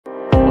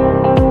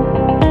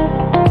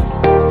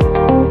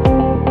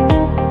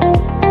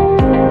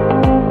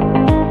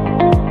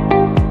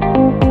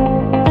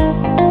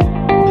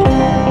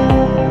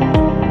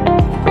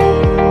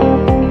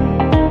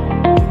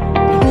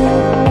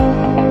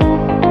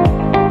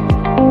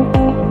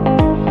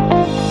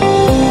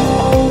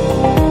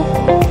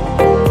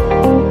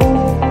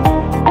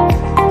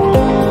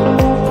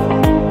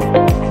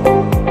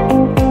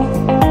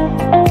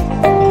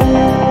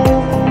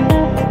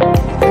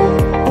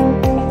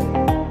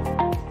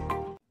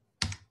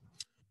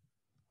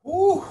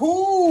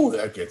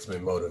that gets me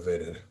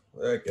motivated.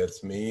 That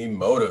gets me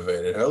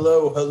motivated.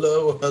 Hello,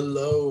 hello,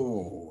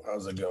 hello.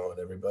 How's it going,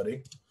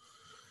 everybody?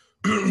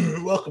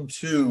 Welcome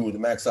to the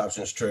Max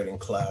Options Trading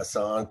class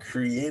on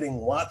creating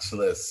watch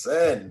lists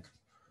and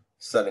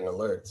setting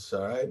alerts.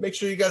 All right. Make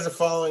sure you guys are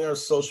following our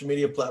social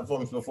media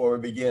platforms before we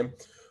begin,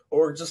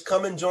 or just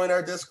come and join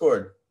our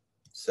Discord.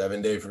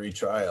 7-day free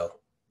trial.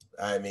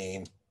 I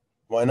mean,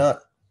 why not?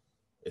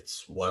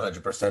 It's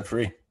 100%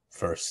 free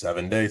for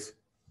 7 days.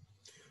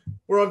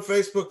 We're on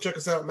Facebook. Check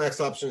us out, Max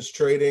Options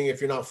Trading.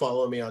 If you're not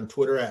following me on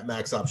Twitter at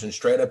Max Options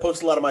Trade, I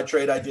post a lot of my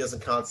trade ideas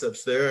and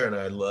concepts there, and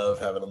I love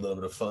having a little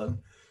bit of fun.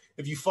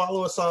 If you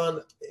follow us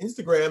on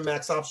Instagram,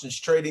 Max Options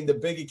Trading, the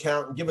big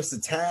account, and give us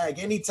a tag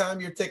anytime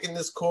you're taking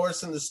this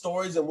course and the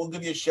stories, and we'll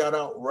give you a shout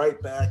out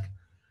right back.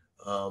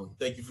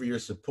 Thank you for your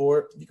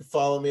support. You can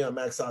follow me on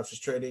Max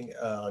Options Trading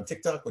on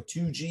TikTok with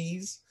 2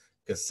 G's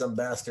because some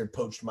bastard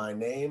poached my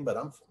name, but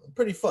I'm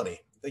pretty funny.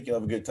 I think you'll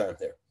have a good time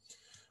there.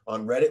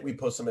 On Reddit, we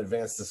post some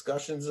advanced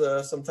discussions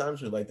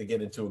sometimes. We like to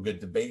get into a good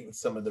debate with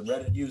some of the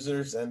Reddit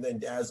users. And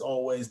then, as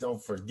always,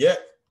 don't forget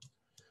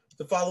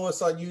to follow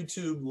us on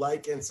YouTube,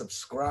 like, and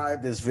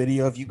subscribe this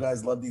video. If you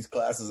guys love these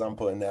classes I'm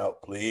putting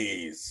out,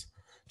 please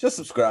just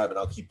subscribe, and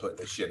I'll keep putting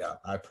this shit out.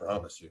 I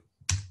promise you.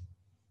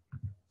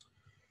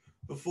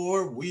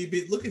 Before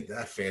we look at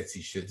that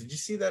fancy shit. Did you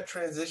see that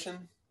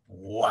transition?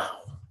 Wow.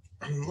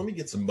 Let me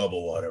get some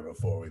bubble water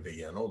before we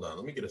begin. Hold on.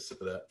 Let me get a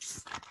sip of that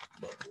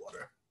bubble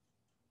water.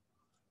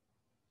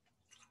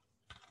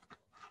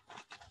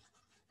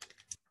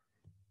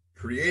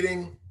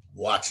 Creating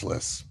watch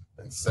lists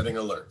and setting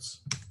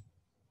alerts.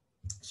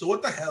 So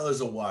what the hell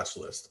is a watch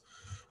list?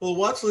 Well, a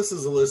watch list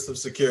is a list of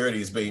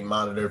securities being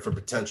monitored for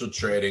potential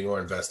trading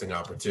or investing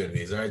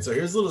opportunities. All right, so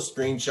here's a little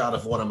screenshot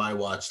of one of my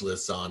watch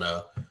lists on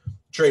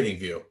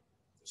TradingView.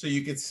 So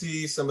you can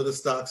see some of the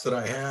stocks that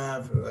I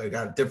have. I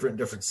got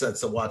different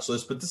sets of watch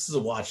lists, but this is a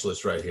watch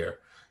list right here.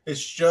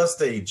 It's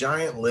just a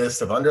giant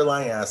list of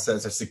underlying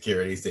assets or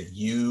securities that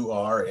you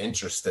are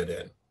interested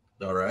in.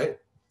 All right.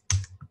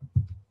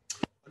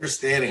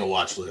 Understanding a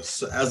watch list.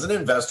 So as an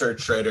investor or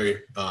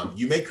trader,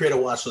 you may create a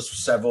watch list for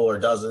several or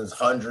dozens,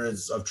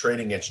 hundreds of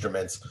trading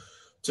instruments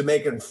to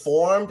make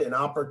informed and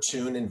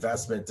opportune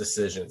investment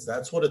decisions.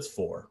 That's what it's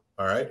for.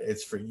 All right.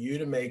 It's for you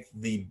to make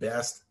the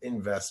best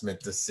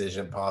investment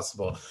decision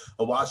possible.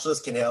 A watch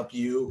list can help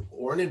you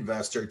or an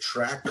investor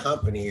track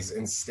companies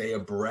and stay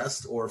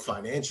abreast or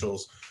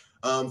financials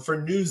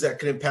for news that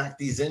could impact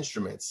these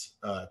instruments.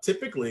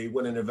 Typically,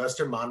 when an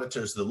investor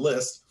monitors the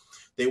list,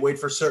 they wait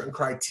for certain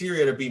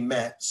criteria to be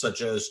met,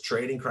 such as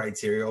trading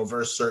criteria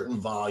over a certain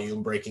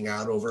volume, breaking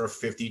out over a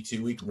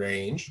 52-week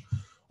range,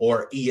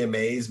 or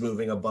EMAs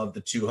moving above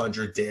the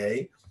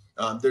 200-day.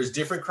 There's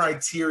different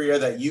criteria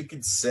that you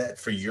can set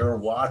for your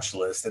watch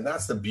list, and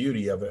that's the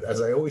beauty of it.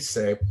 As I always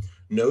say,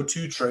 no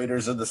two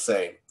traders are the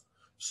same.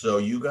 So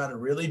you got to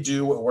really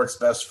do what works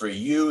best for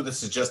you.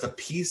 This is just a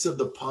piece of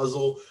the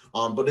puzzle,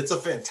 but it's a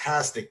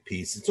fantastic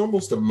piece. It's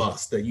almost a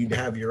must that you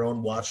have your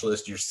own watch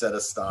list, your set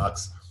of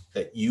stocks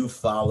that you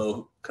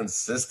follow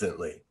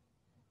consistently.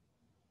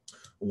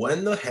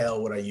 When the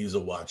hell would I use a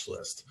watch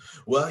list?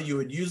 Well, you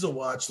would use a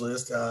watch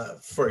list,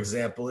 for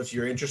example, if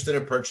you're interested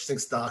in purchasing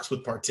stocks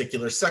with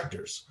particular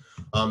sectors.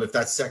 If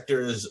that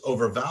sector is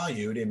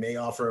overvalued, it may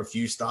offer a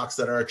few stocks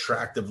that are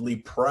attractively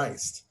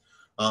priced.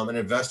 An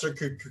investor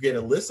could create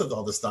a list of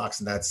all the stocks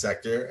in that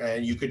sector,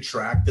 and you could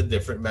track the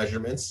different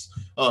measurements.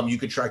 You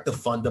could track the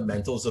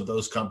fundamentals of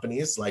those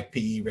companies, like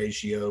PE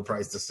ratio,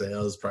 price to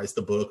sales, price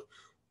to book.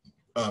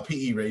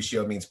 PE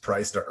ratio means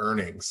price to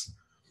earnings.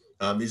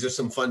 These are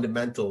some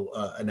fundamental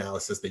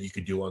analysis that you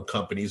could do on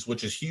companies,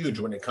 which is huge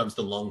when it comes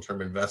to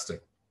long-term investing.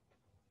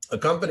 A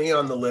company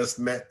on the list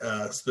met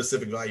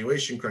specific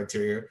valuation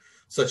criteria,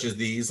 such as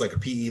these, like a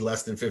PE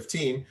less than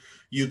 15.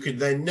 You could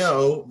then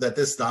know that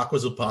this stock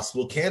was a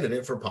possible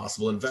candidate for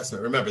possible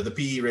investment. Remember, the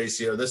PE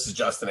ratio, this is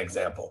just an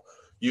example.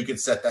 You could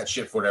set that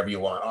shit for whatever you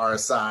want.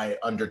 RSI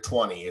under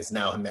 20 is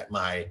now met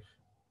my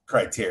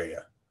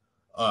criteria.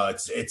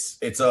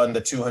 It's on the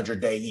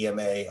 200-day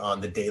EMA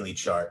on the daily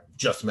chart,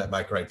 just met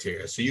my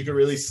criteria. So you can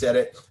really set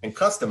it and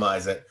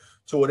customize it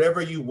to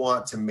whatever you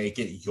want to make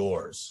it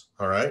yours.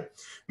 All right.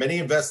 Many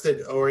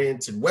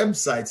invested-oriented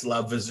websites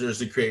allow visitors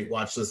to create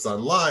watch lists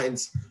online.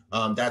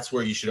 That's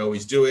where you should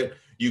always do it.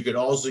 You could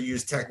also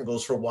use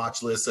technicals for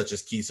watch lists, such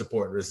as key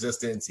support and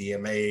resistance,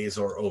 EMAs,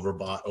 or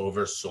overbought,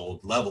 oversold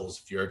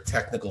levels, if you're a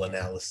technical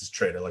analysis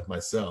trader like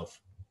myself.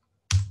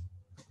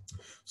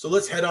 So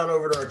let's head on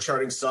over to our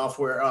charting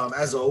software.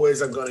 As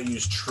always, I'm going to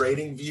use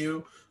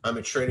TradingView. I'm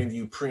a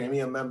TradingView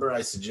premium member.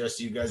 I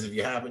suggest you guys, if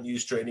you haven't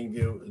used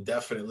TradingView,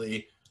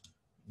 definitely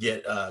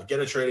get a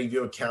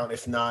TradingView account.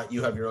 If not,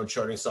 you have your own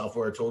charting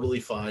software, totally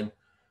fine.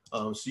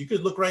 So you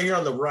could look right here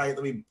on the right.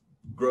 Let me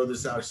grow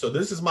this out. So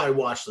this is my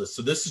watch list.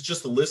 So this is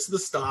just a list of the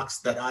stocks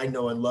that I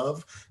know and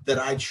love that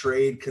I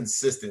trade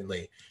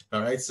consistently. All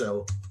right.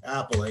 So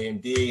Apple,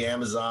 AMD,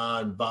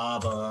 Amazon,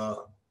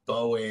 Baba,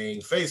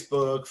 Boeing,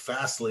 Facebook,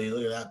 Fastly.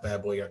 Look at that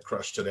bad boy got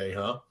crushed today,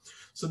 huh?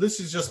 So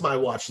this is just my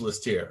watch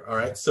list here. All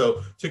right.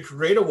 So to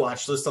create a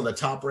watch list on the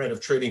top right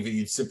of TradingView,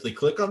 you'd simply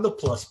click on the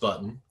plus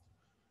button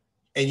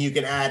and you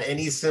can add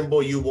any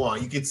symbol you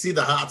want. You can see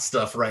the hot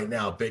stuff right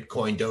now,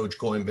 Bitcoin,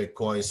 Dogecoin,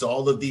 Bitcoin. So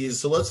all of these.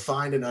 So let's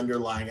find an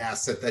underlying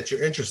asset that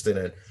you're interested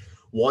in.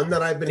 One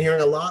that I've been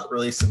hearing a lot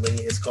recently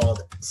is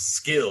called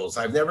Skills.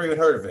 I've never even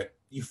heard of it.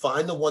 You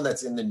find the one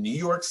that's in the New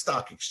York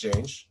Stock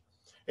Exchange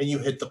and you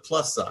hit the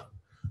plus sign.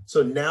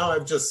 So now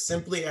I've just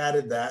simply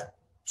added that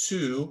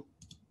to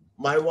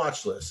my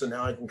watch list. So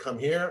now I can come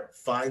here,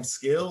 find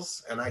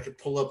Skills, and I can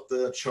pull up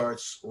the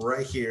charts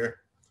right here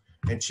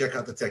and check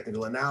out the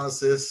technical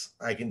analysis.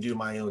 I can do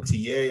my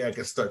OTA. I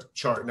can start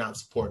charting out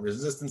support and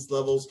resistance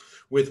levels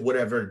with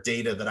whatever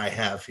data that I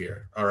have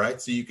here. All right.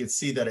 So you can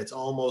see that it's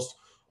almost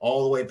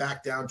all the way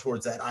back down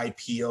towards that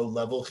IPO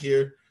level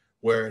here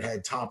where it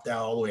had topped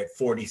out all the way at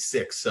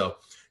 46. So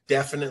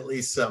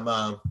definitely some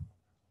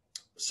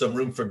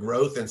room for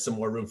growth and some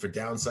more room for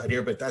downside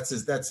here, but that's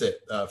it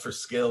for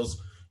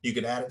Skills. You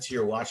can add it to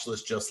your watch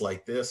list just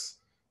like this.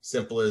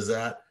 Simple as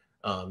that.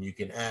 You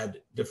can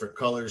add different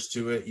colors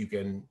to it. You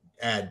can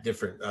add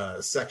different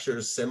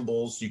sectors,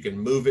 symbols. You can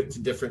move it to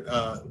different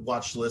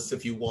watch lists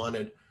if you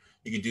wanted.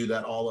 You can do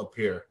that all up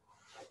here.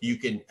 You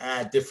can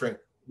add different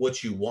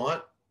what you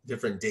want,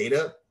 different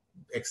data,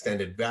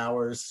 extended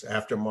hours,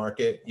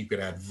 aftermarket. You can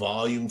add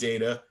volume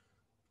data,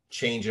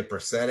 change in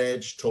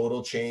percentage,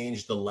 total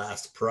change, the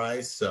last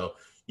price. So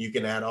you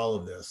can add all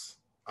of this.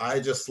 I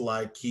just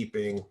like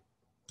keeping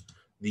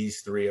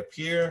these three up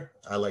here.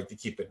 I like to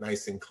keep it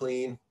nice and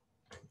clean.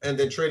 And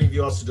then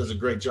TradingView also does a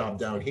great job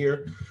down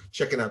here,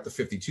 checking out the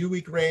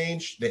 52-week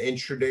range, the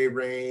intraday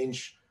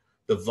range,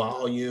 the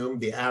volume,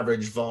 the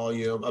average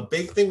volume. A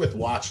big thing with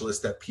watch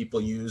lists that people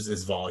use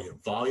is volume.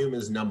 Volume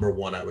is number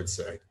one, I would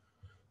say.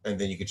 And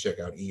then you can check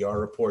out ER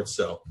reports.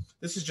 So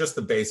this is just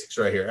the basics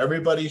right here.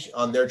 Everybody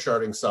on their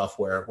charting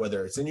software,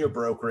 whether it's in your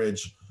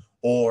brokerage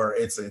or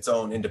it's its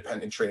own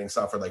independent trading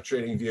software like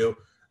TradingView,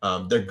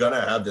 they're going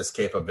to have this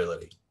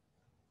capability,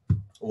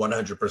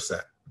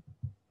 100%.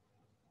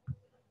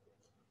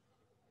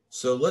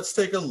 So let's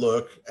take a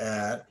look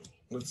at,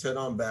 let's head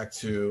on back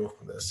to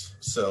this.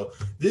 So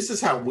this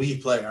is how we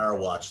play our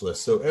watch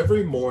list. So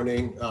every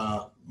morning,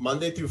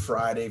 Monday through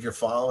Friday, if you're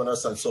following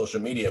us on social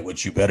media,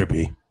 which you better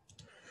be,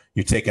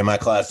 you're taking my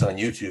class on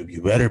YouTube,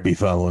 you better be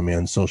following me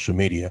on social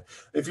media.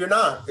 If you're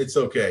not, it's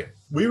okay.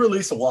 We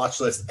release a watch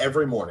list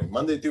every morning,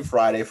 Monday through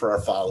Friday for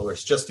our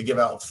followers, just to give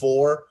out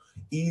 4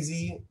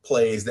 easy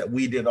plays that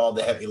we did all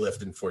the heavy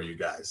lifting for you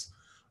guys.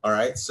 All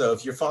right. So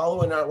if you're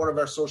following one of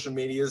our social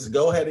medias,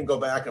 go ahead and go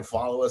back and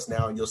follow us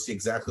now, and you'll see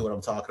exactly what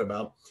I'm talking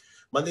about.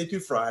 Monday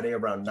through Friday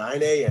around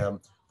 9 a.m.,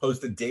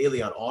 posted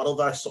daily on all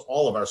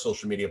of our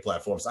social media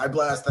platforms. I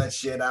blast that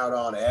shit out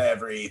on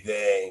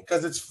everything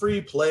because it's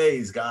free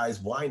plays, guys.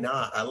 Why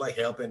not? I like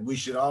helping. We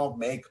should all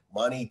make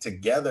money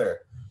together.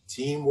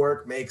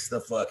 Teamwork makes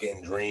the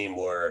fucking dream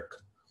work.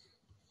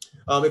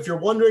 If you're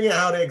wondering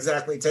how to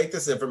exactly take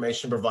this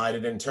information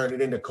provided and turn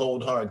it into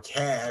cold hard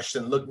cash,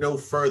 then look no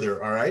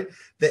further, all right?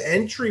 The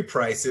entry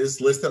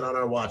prices listed on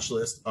our watch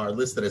list are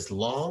listed as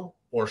long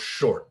or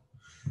short.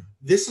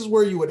 This is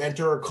where you would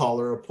enter a call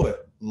or a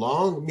put.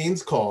 Long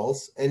means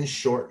calls and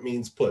short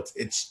means puts.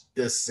 It's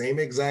the same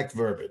exact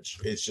verbiage.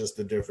 It's just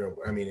a different,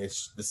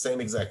 it's the same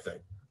exact thing.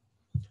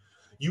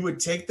 You would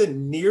take the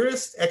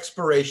nearest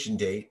expiration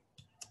date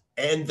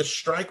and the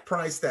strike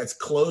price that's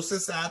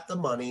closest at the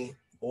money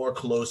or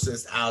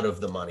closest out of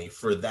the money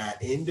for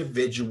that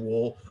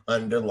individual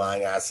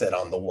underlying asset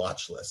on the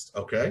watch list,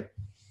 okay?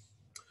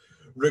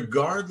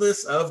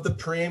 Regardless of the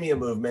premium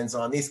movements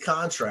on these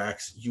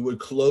contracts, you would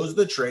close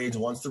the trades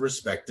once the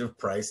respective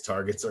price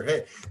targets are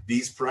hit.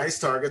 These price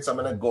targets I'm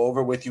going to go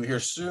over with you here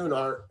soon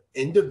are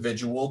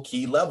individual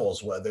key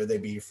levels, whether they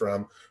be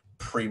from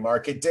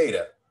pre-market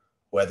data,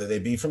 whether they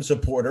be from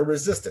support or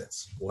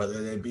resistance,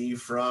 whether they be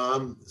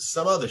from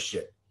some other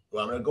shit.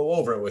 Well, I'm going to go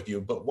over it with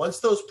you. But once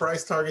those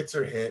price targets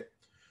are hit,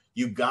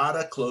 you got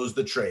to close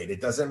the trade.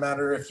 It doesn't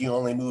matter if you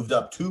only moved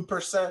up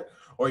 2%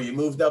 or you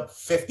moved up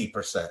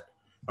 50%.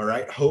 All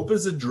right. Hope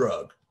is a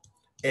drug.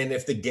 And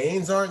if the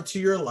gains aren't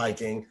to your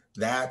liking,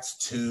 that's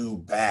too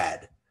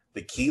bad.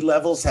 The key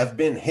levels have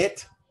been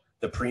hit.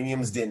 The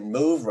premiums didn't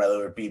move,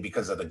 whether it be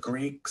because of the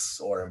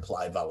Greeks or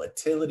implied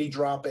volatility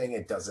dropping.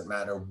 It doesn't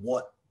matter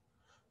what.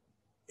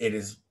 It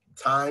is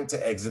time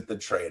to exit the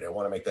trade. I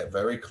want to make that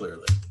very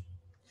clearly.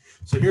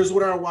 So here's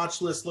what our watch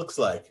list looks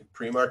like.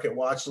 Pre-market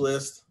watch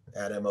list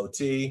at MOT.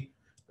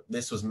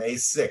 This was May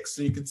 6th.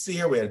 So you can see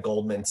here we had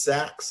Goldman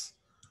Sachs,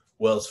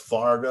 Wells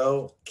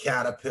Fargo,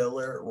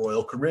 Caterpillar,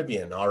 Royal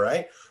Caribbean. All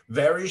right.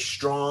 Very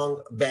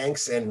strong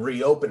banks and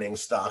reopening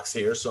stocks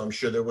here. So I'm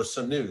sure there was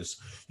some news.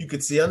 You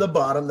could see on the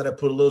bottom that I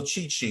put a little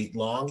cheat sheet.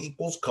 Long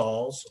equals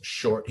calls,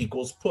 short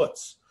equals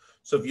puts.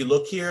 So if you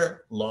look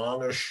here,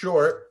 long or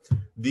short,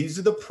 these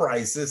are the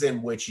prices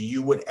in which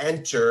you would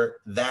enter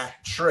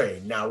that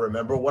trade. Now,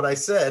 remember what I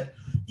said,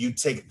 you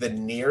take the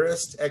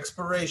nearest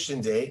expiration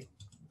date.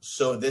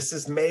 So this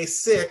is May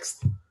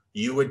 6th.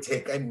 You would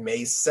take a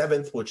May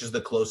 7th, which is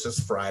the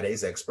closest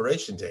Friday's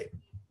expiration date.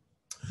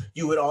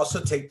 You would also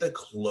take the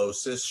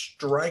closest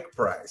strike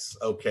price.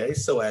 Okay,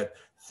 so at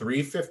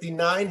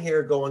 359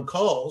 here going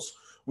calls,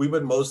 we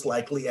would most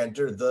likely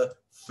enter the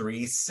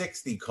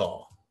 360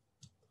 call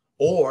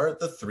or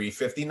the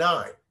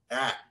 359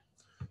 at.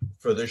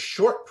 For the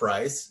short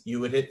price, you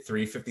would hit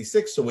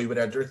 356. So we would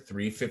enter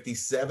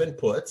 357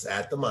 puts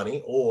at the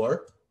money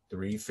or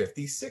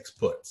 356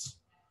 puts.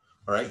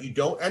 All right. You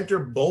don't enter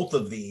both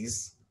of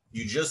these.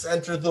 You just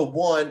enter the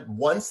one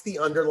once the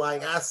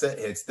underlying asset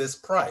hits this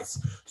price.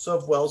 So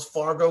if Wells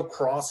Fargo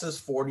crosses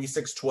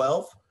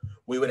 46.12,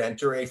 we would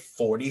enter a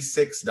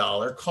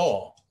 $46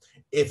 call.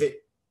 If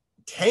it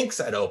tanks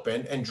at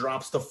open and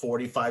drops to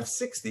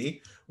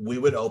 45.60, we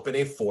would open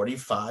a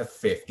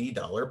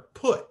 $45.50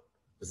 put.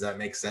 Does that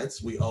make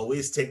sense? We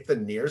always take the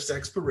nearest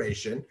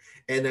expiration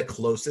and the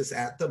closest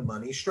at the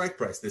money strike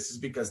price. This is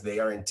because they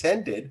are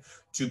intended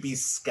to be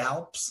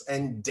scalps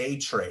and day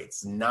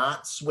trades,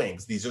 not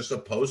swings. These are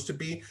supposed to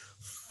be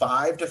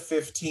 5 to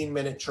 15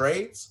 minute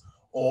trades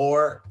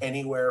or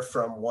anywhere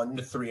from 1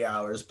 to 3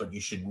 hours, but you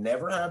should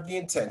never have the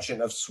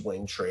intention of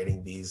swing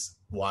trading these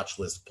watch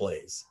list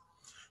plays.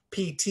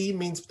 PT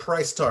means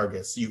price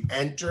targets. You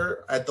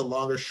enter at the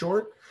long or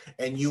short,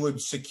 and you would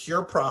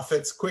secure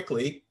profits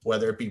quickly,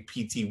 whether it be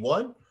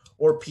PT1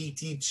 or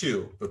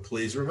PT2. But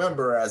please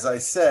remember, as I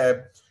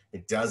said,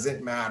 it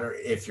doesn't matter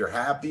if you're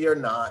happy or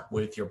not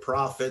with your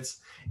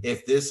profits.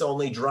 If this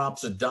only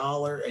drops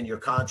 $1 and your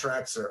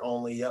contracts are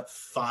only up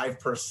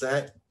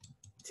 5%,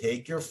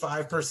 take your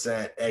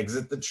 5%,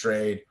 exit the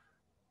trade.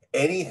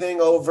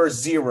 Anything over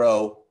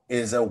 0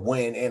 is a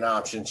win in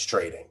options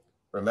trading.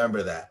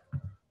 Remember that.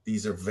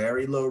 These are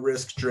very low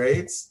risk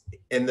trades.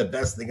 And the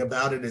best thing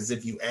about it is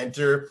if you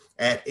enter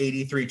at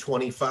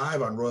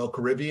 83.25 on Royal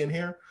Caribbean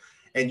here,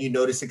 and you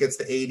notice it gets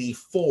to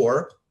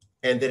 84,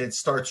 and then it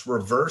starts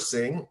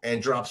reversing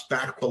and drops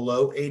back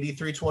below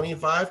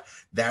 83.25,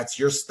 that's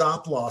your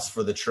stop loss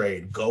for the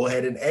trade. Go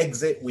ahead and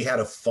exit. We had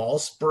a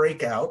false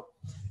breakout,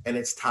 and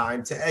it's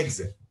time to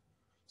exit.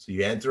 So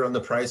you enter on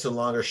the price of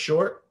long or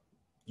short.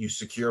 You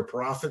secure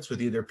profits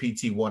with either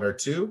PT1 or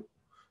 2.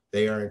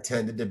 They are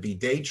intended to be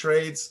day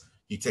trades.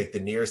 You take the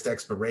nearest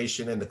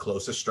expiration and the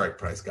closest strike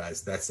price,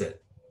 guys. That's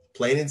it.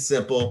 Plain and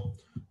simple.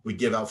 We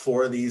give out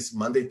 4 of these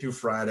Monday through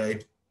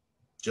Friday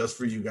just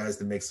for you guys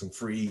to make some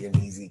free and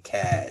easy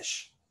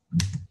cash.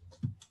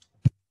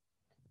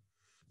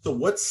 So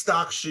what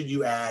stocks should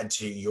you add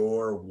to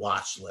your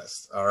watch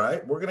list? All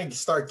right. We're going to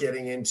start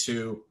getting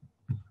into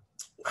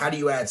how do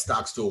you add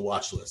stocks to a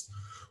watch list?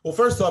 Well,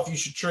 first off, you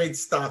should trade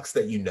stocks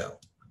that you know.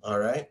 All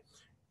right.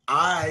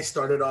 I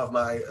started off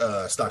my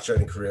stock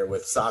trading career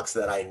with stocks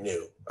that I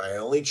knew. I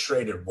only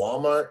traded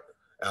Walmart,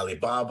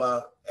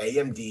 Alibaba,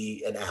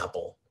 AMD, and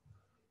Apple.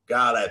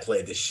 God, I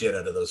played the shit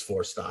out of those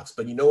 4 stocks.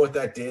 But you know what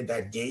that did?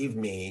 That gave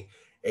me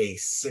a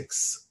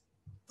 6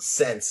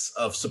 sense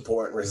of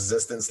support and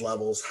resistance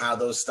levels, how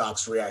those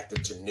stocks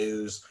reacted to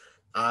news.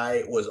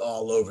 I was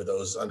all over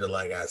those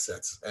underlying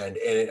assets, and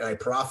I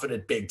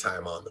profited big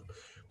time on them.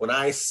 When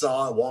I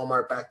saw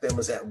Walmart back then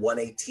was at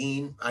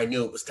 118, I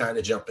knew it was time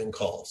to jump in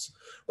calls.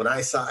 When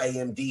I saw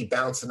AMD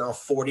bouncing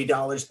off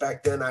 $40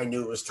 back then, I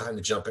knew it was time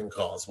to jump in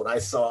calls. When I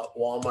saw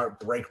Walmart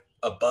break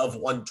above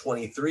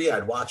 123,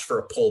 I'd watch for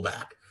a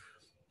pullback.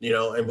 You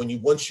know, and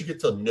once you get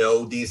to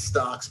know these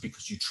stocks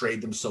because you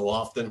trade them so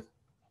often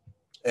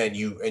and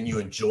you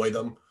enjoy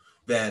them,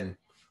 then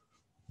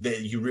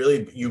you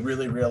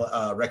really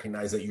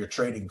recognize that your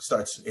trading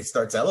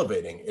starts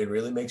elevating. It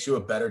really makes you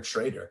a better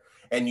trader.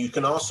 And you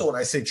can also, when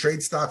I say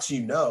trade stocks,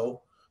 you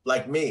know,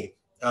 like me,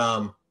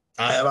 I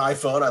have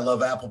iPhone. I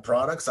love Apple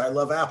products. I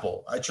love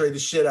Apple. I trade the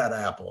shit out of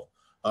Apple.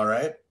 All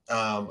right.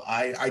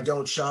 I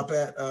don't shop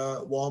at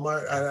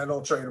Walmart. I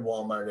don't trade at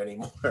Walmart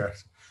anymore.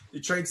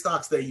 You trade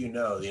stocks that you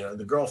know,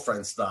 the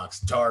girlfriend stocks,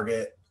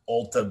 Target,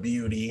 Ulta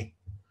Beauty,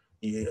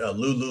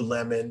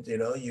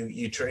 Lululemon,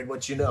 you trade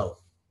what you know.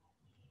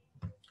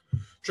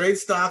 Trade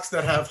stocks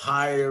that have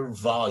higher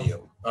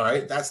volume. All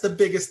right. That's the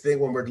biggest thing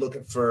when we're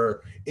looking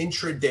for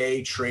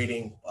intraday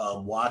trading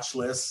watch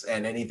lists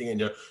and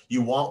anything.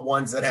 You want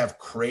ones that have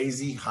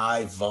crazy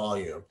high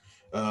volume.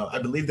 I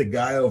believe the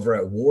guy over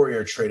at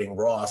Warrior Trading,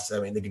 Ross, I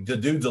mean, the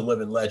dude's a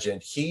living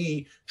legend.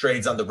 He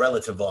trades on the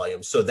relative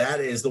volume. So that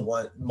is the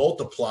one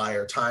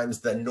multiplier times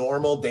the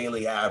normal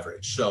daily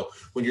average. So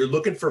when you're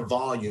looking for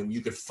volume,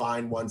 you could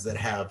find ones that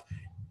have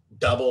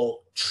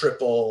double,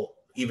 triple,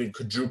 even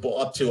quadruple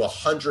up to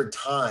 100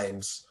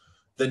 times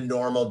the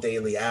normal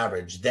daily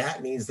average.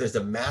 That means there's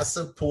a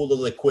massive pool of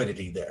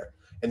liquidity there.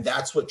 And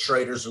that's what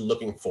traders are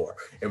looking for.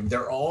 And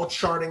they're all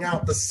charting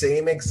out the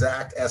same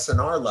exact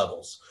S&R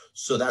levels.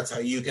 So that's how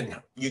you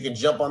can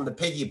jump on the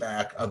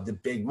piggyback of the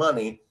big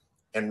money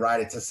and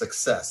ride it to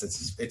success.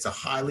 It's a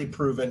highly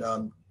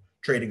proven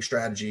trading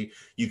strategy.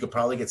 You could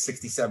probably get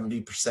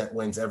 60-70%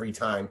 wins every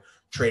time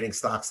trading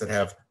stocks that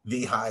have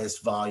the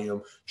highest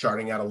volume,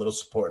 charting out a little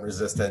support and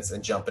resistance,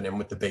 and jumping in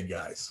with the big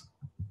guys.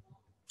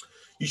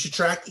 You should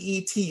track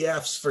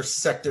ETFs for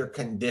sector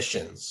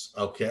conditions.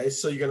 Okay,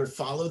 so you're going to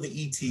follow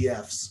the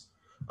ETFs,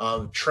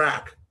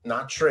 track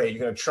not trade.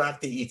 You're going to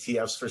track the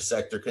ETFs for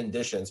sector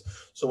conditions.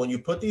 So when you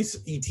put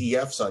these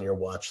ETFs on your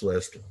watch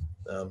list,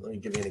 let me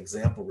give you an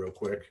example real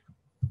quick.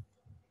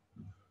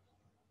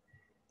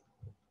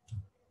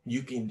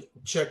 You can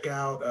check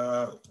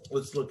out,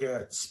 let's look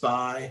at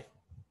SPY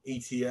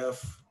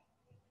ETF.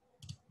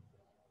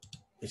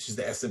 This is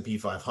the S&P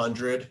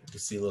 500. You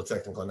see a little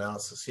technical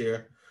analysis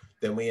here.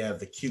 Then we have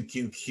the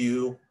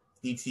QQQ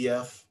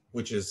ETF,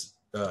 which is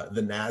the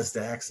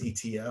NASDAQ's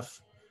ETF.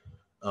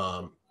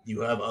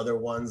 You have other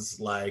ones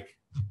like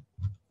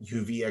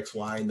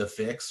UVXY and the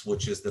FIX,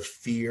 which is the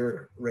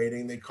fear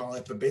rating, they call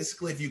it. But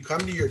basically, if you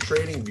come to your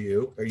trading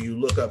view or you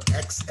look up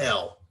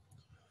XL,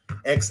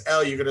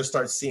 you're going to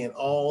start seeing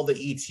all the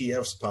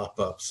ETFs pop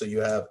up. So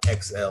you have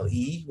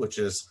XLE, which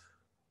is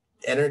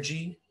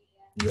energy.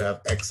 You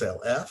have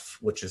XLF,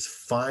 which is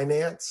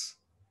finance.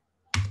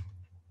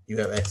 You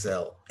have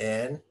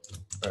XLN,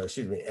 or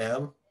excuse me,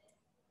 M,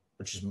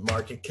 which is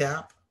market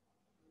cap.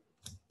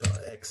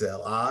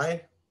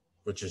 XLI,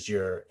 which is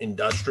your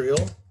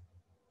industrial.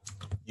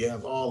 You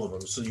have all of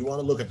them. So you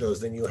want to look at those.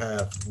 Then you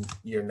have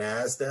your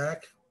NASDAQ,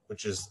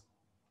 which is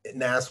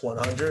NAS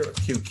 100,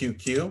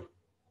 QQQ.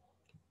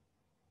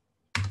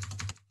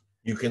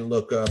 You can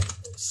look up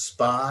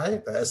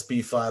SPY, the SP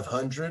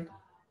 500.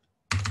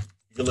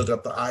 You can look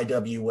up the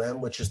IWM,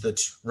 which is the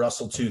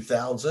Russell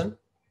 2000.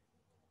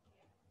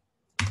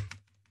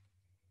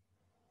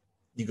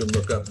 You can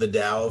look up the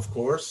Dow, of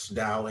course,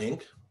 Dow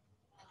Inc.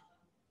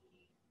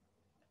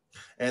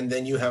 And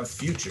then you have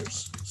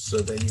futures. So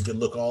then you can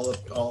look all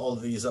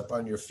of these up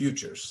on your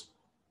futures.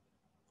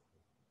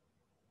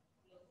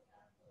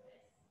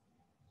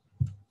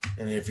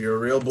 And if you're a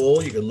real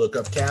bull, you can look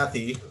up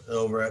Kathy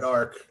over at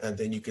ARK, and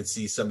then you can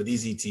see some of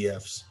these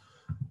ETFs.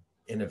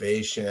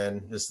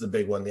 Innovation, this is the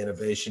big one, the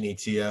Innovation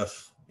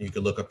ETF. You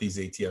can look up these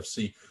ETFs.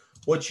 See,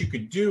 what you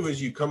could do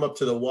is you come up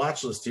to the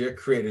watch list here,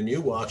 create a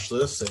new watch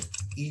list, and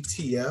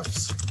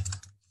ETFs,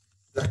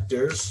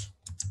 sectors.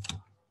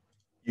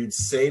 You'd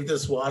save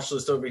this watch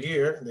list over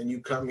here, and then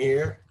you come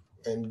here,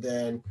 and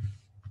then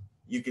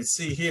you can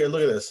see here,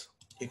 look at this.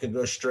 You can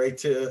go straight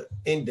to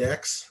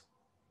index,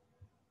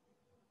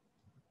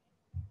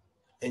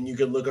 and you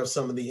can look up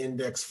some of the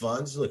index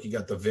funds. Look, you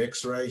got the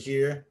VIX right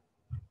here,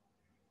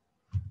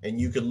 and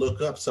you can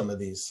look up some of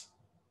these.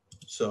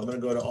 So I'm going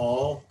to go to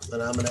all,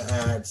 and I'm going to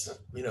add,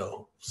 you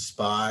know,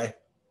 SPY.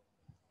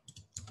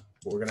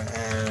 We're going to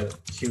add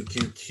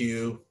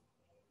QQQ.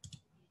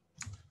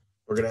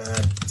 We're going to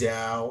add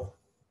Dow.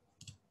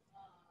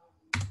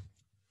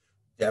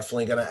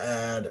 Definitely going to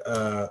add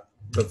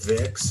the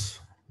VIX.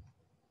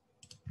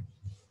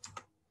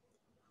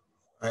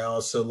 I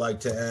also like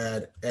to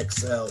add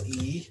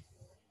XLE,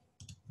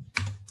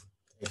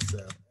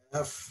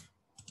 XLF,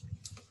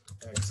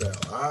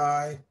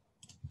 XLI.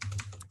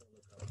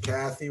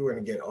 Kathy, we're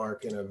going to get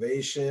ARK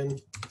Innovation.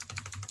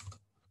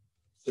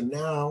 So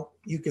now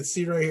you can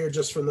see right here,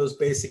 just from those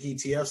basic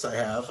ETFs I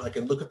have, I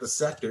can look at the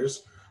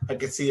sectors. I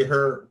can see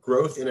her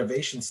growth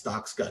innovation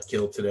stocks got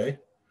killed today.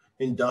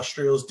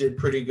 Industrials did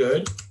pretty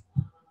good.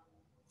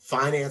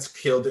 Finance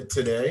killed it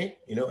today.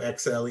 You know,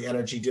 XLE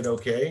Energy did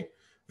okay.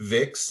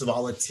 VIX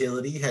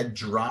volatility had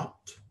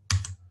dropped.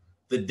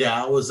 The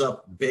Dow was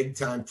up big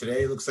time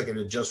today. It looks like it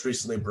had just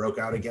recently broke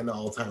out again to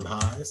all-time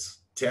highs.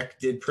 Tech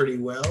did pretty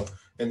well,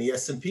 and the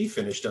S&P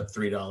finished up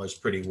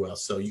 $3 pretty well.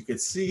 So you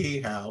could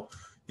see how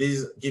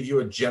these give you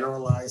a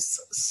generalized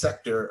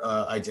sector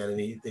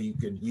identity that you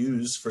could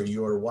use for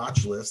your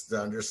watch list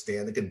to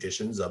understand the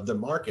conditions of the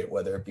market,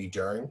 whether it be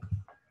during,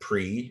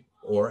 pre,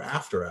 or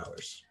after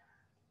hours.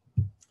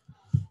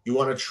 You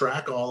want to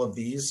track all of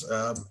these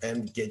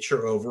and get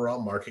your overall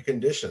market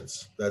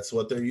conditions. That's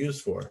what they're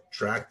used for.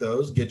 Track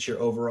those, get your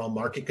overall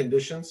market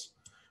conditions,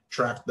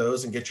 track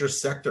those, and get your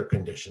sector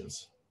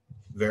conditions.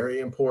 Very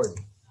important.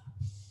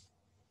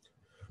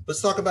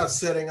 Let's talk about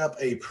setting up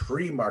a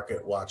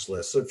pre-market watch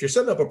list. So if you're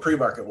setting up a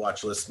pre-market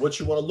watch list, what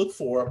you want to look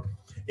for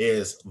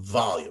is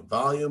volume,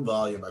 volume,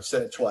 volume. I've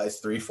said it twice,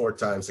 3, 4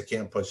 times. I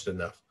can't push it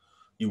enough.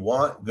 You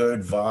want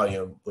good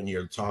volume when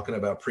you're talking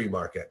about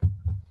pre-market.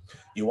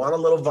 You want a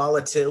little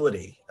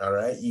volatility, all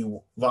right?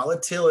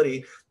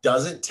 Volatility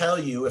doesn't tell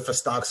you if a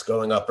stock's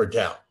going up or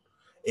down.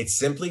 It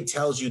simply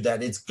tells you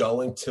that it's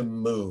going to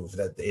move,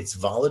 that it's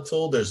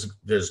volatile. There's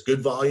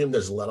good volume.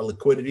 There's a lot of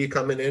liquidity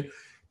coming in.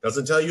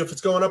 Doesn't tell you if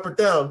it's going up or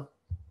down,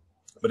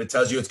 but it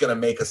tells you it's going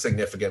to make a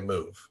significant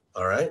move,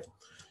 all right?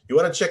 You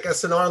want to check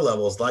S&R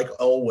levels like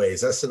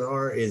always.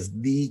 S&R is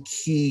the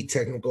key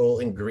technical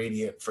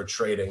ingredient for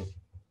trading.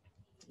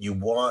 You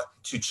want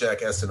to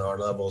check S&R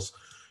levels.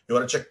 You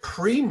want to check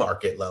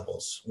pre-market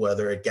levels,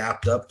 whether it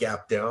gapped up,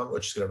 gapped down,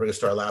 which is going to bring us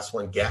to our last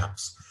one,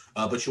 gaps.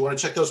 But you want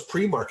to check those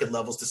pre-market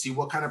levels to see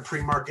what kind of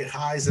pre-market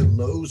highs and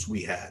lows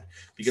we had.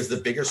 Because the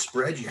bigger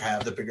spread you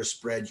have, the bigger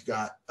spread you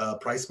got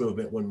price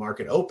movement when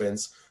market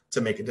opens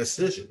to make a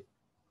decision.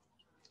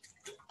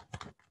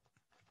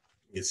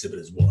 Get a sip of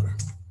this water.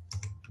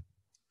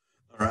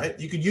 All right.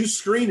 You could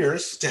use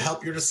screeners to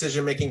help your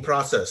decision-making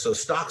process. So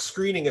stock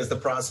screening is the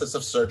process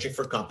of searching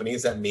for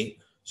companies that meet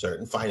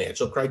certain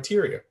financial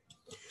criteria.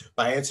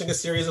 By answering a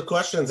series of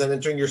questions and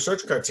entering your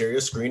search criteria,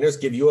 screeners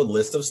give you a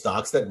list of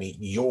stocks that meet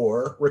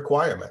your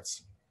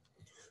requirements.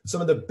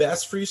 Some of the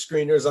best free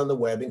screeners on the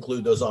web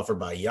include those offered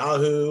by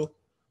Yahoo,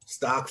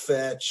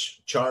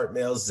 StockFetch,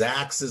 ChartMail,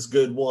 Zacks is a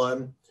good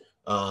one.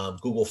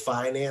 Google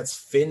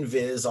Finance,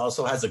 FinViz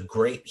also has a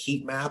great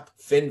heat map.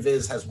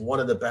 FinViz has one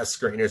of the best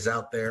screeners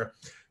out there.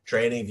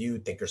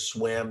 TradingView,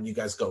 Thinkorswim, you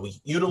guys go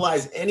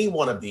utilize any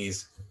one of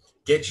these.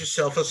 Get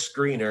yourself a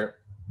screener,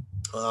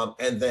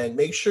 and then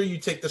make sure you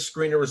take the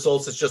screener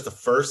results as just the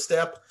first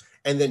step,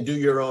 and then do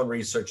your own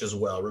research as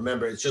well.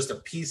 Remember, it's just a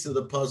piece of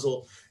the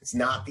puzzle. It's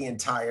not the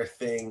entire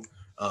thing.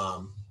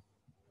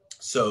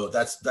 So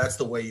that's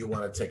the way you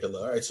want to take a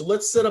look. All right, so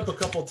let's set up a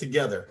couple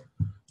together.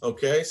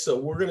 Okay, so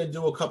we're going to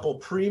do a couple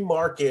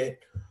pre-market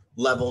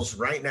levels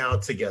right now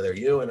together,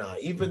 you and I,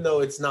 even though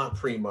it's not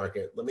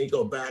pre-market. Let me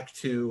go back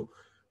to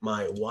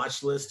my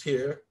watch list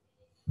here,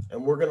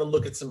 and we're going to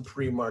look at some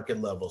pre-market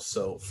levels.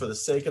 So for the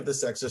sake of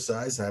this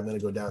exercise, I'm going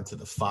to go down to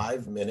the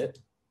 5-minute.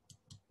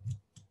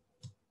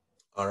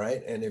 All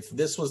right, and if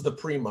this was the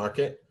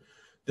pre-market,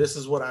 this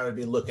is what I would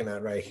be looking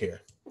at right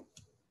here.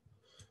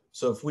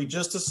 So if we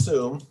just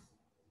assume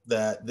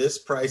that this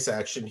price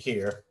action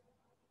here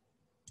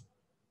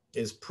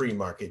is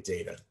pre-market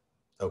data,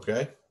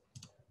 okay?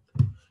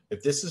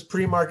 If this is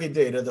pre-market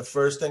data, the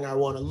first thing I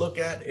want to look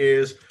at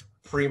is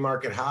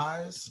pre-market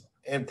highs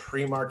and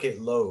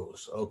pre-market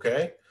lows,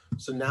 okay?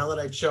 So now that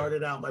I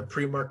charted out my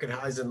pre-market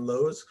highs and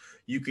lows,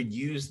 you could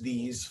use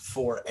these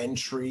for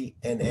entry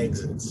and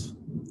exits.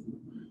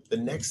 The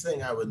next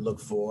thing I would look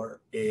for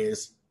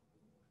is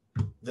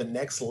the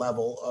next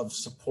level of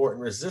support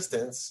and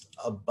resistance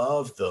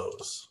above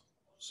those.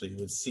 So you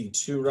would see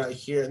 2 right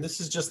here, and this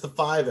is just the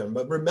 5M,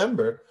 but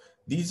remember,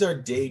 these are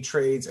day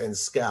trades and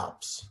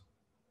scalps,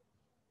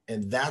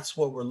 and that's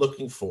what we're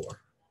looking for,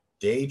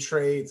 day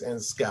trades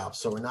and scalps.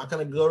 So we're not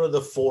going to go to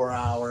the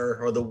 4-hour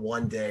or the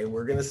 1 day.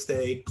 We're going to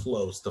stay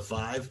close to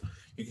 5.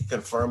 You can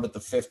confirm with the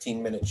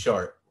 15-minute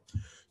chart.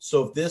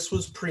 So if this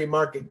was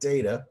pre-market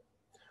data,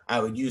 I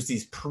would use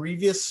these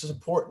previous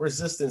support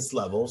resistance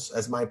levels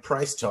as my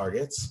price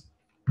targets,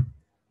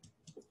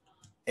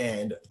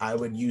 and I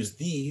would use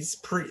these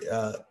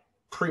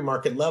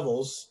pre-market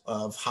levels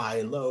of high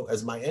and low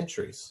as my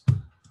entries.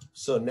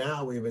 So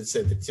now we would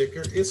say the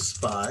ticker is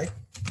SPY.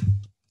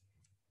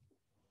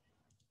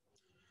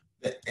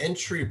 The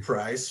entry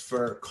price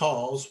for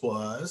calls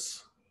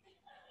was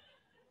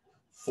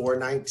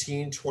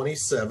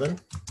 $419.27.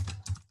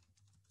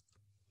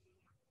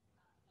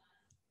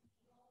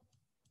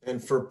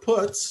 And for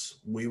puts,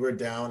 we were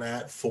down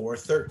at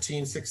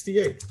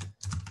 $413.68.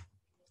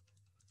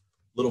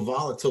 Little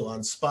volatile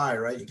on SPY,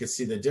 right? You can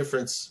see the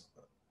difference.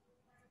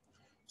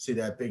 See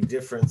that big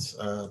difference.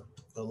 Well,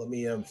 let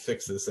me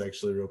fix this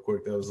actually real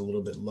quick. That was a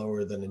little bit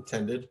lower than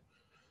intended.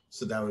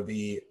 So that would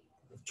be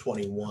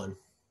 21.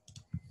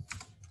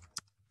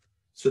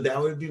 So that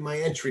would be my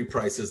entry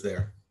prices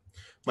there.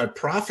 My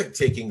profit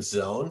taking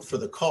zone for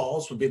the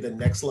calls would be the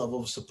next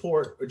level of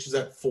support, which is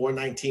at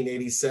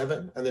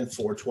 419.87 and then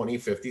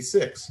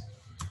 420.56.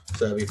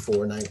 So that'd be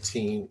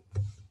 419.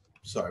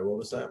 Sorry, what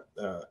was that?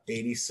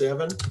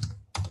 87.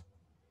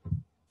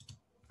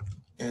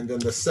 And then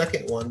the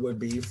second one would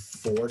be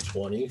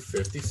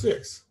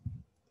 420.56.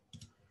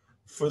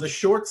 For the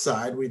short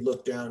side, we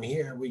look down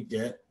here, we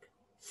get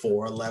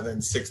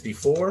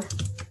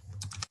 411.64.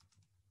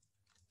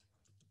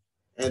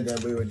 And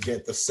then we would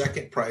get the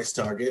second price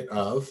target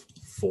of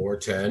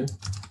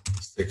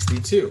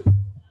 410.62.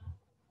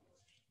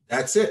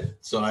 That's it.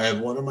 So I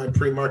have one of my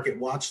pre-market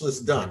watch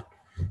lists done.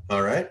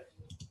 All right.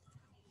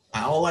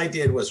 All I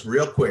did was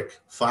real quick,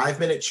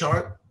 5-minute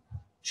chart,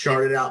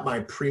 charted out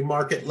my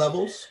pre-market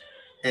levels,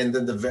 and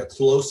then the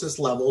closest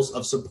levels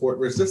of support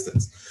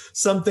resistance.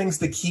 Some things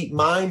to keep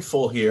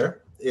mindful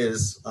here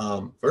is,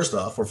 first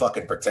off, we're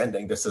fucking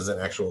pretending this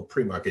isn't actual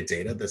pre-market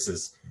data. This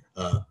is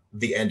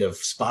the end of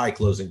SPY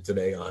closing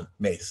today on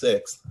May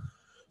 6th.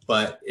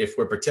 But if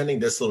we're pretending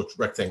this little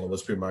rectangle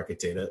was pre-market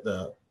data,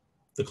 the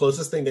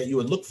closest thing that you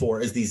would look for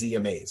is these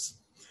EMAs.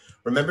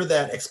 Remember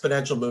that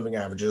exponential moving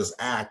averages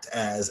act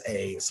as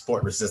a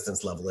support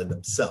resistance level in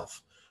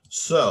themselves.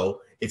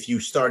 So if you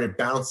started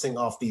bouncing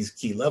off these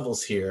key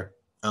levels here,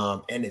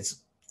 and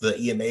the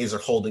EMAs are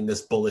holding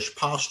this bullish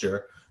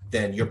posture,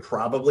 then you're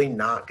probably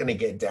not going to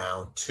get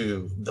down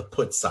to the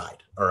put side.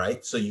 All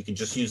right. So you can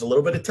just use a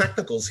little bit of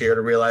technicals here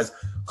to realize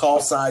call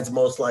side's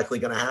most likely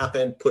going to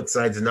happen, put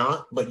side's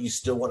not, but you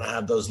still want to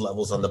have those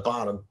levels on the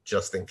bottom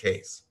just in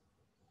case.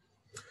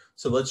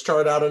 So let's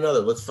chart out another.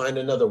 Let's find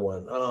another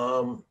one.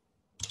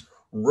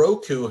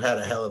 Roku had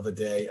a hell of a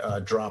day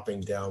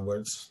dropping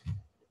downwards.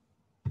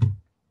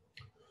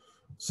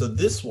 So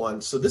this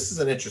is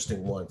an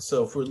interesting one.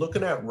 So if we're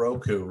looking at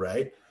Roku,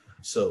 right?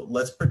 So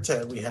let's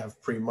pretend we have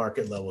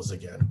pre-market levels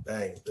again.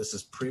 Bang, this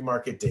is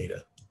pre-market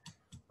data.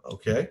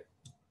 Okay.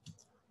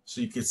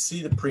 So you can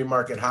see the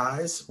pre-market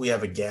highs. We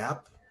have a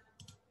gap.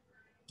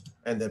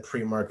 And then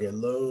pre-market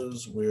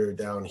lows, we're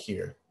down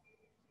here.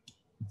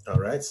 All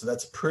right. So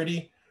that's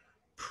pretty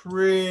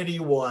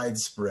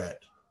widespread.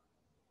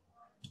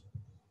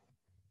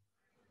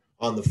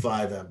 on the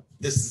 5M.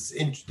 This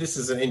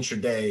is an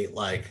intraday,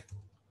 like,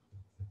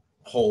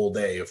 whole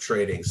day of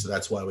trading, so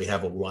that's why we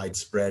have a wide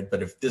spread.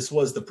 But if this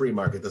was the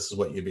pre-market, this is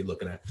what you'd be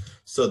looking at.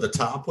 So the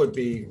top would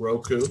be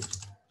Roku.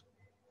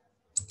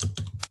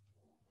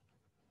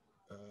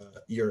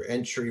 Your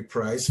entry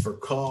price for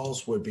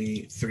calls would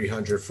be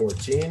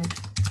 314,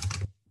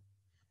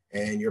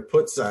 and your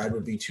put side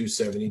would be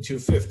 270,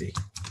 250,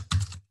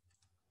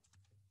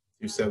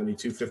 270,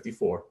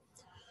 254.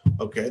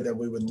 Okay, then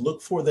we would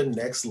look for the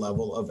next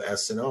level of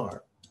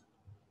S&R.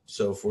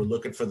 So if we're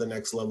looking for the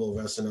next level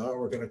of S&R,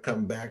 we're going to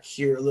come back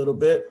here a little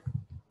bit.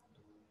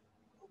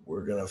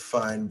 We're going to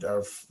find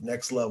our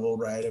next level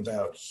right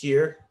about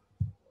here.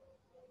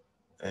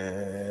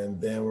 And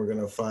then we're going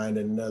to find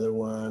another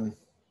one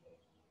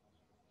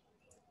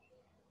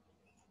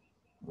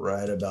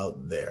right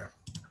about there.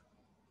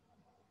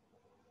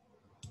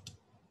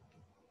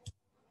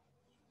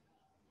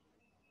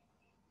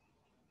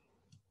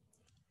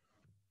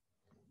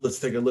 Let's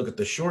take a look at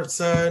the short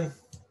side,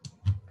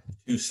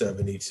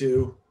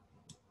 272.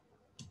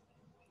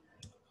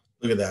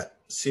 Look at that.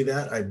 See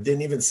that? I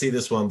didn't even see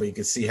this one, but you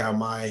can see how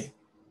my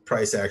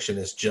price action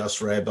is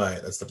just right by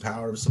it. That's the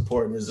power of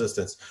support and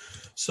resistance.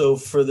 So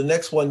for the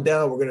next one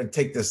down, we're going to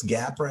take this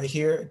gap right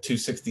here,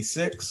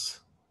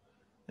 266,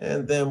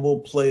 and then we'll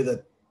play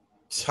the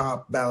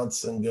top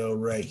bounce and go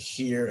right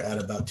here at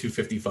about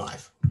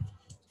 255,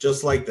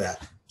 just like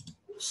that.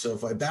 So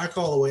if I back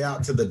all the way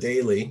out to the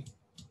daily,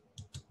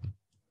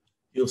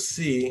 you'll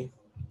see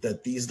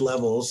that these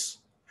levels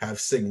have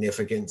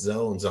significant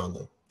zones on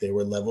them. They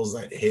were levels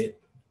that hit.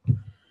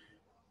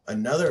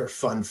 Another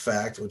fun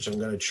fact, which I'm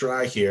going to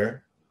try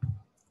here,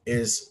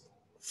 is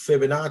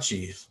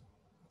Fibonacci.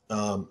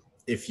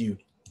 If you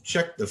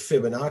check the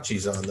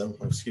Fibonacci's on them,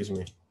 excuse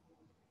me.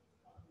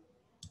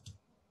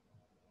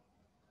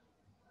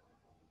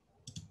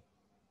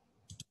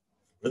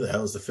 Where the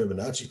hell is the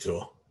Fibonacci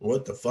tool?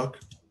 What the fuck?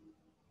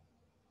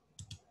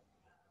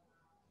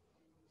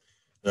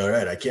 All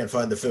right, I can't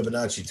find the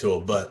Fibonacci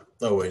tool, but,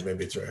 oh wait,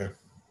 maybe it's right here.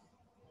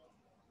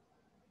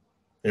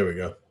 Here we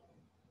go.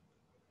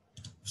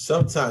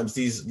 Sometimes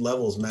these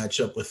levels match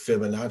up with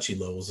Fibonacci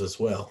levels as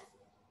well.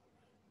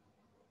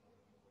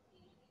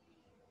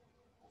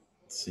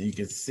 So you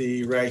can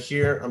see right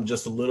here, I'm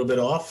just a little bit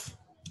off.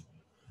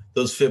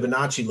 Those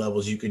Fibonacci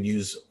levels you can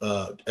use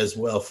as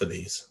well for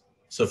these.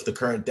 So if the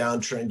current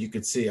downtrend, you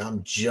could see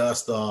I'm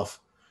just off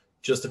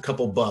just a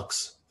couple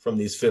bucks from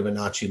these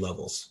Fibonacci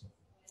levels.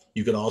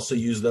 You could also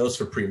use those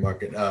for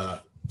pre-market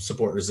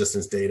support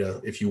resistance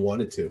data if you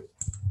wanted to.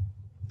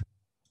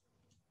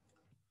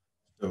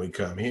 Then we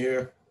come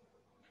here.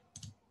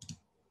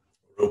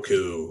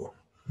 Roku.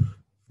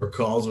 For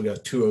calls, we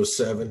got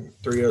 207,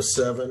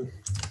 307,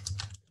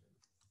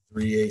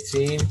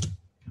 318,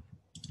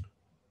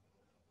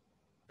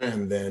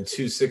 and then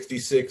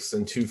 266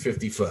 and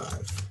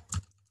 255.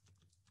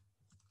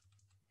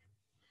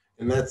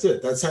 And that's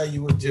it. That's how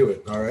you would do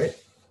it, all right?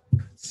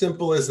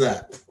 Simple as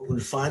that. We're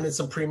finding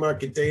some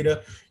pre-market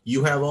data.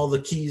 You have all the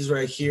keys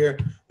right here.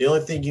 The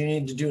only thing you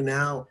need to do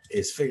now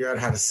is figure out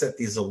how to set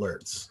these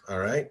alerts, all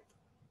right?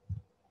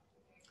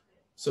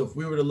 So if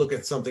we were to look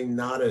at something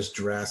not as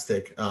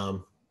drastic,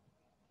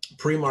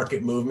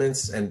 pre-market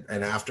movements and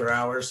after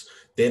hours,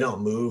 they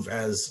don't move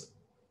as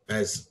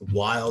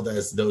wild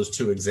as those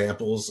two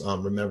examples.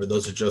 Remember,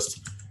 those are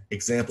just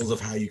examples of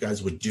how you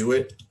guys would do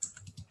it.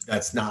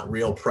 That's not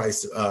real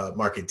price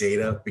market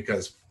data,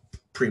 because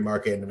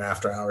pre-market and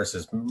after hours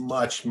is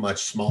much,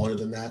 much smaller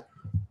than that.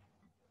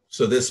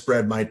 So this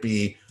spread might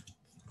be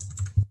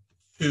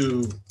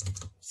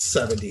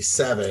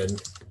 277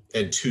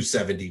 and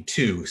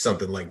 272,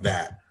 something like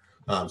that.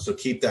 So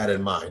keep that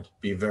in mind.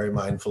 Be very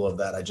mindful of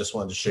that. I just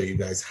wanted to show you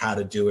guys how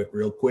to do it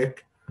real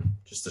quick.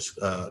 Just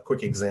a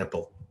quick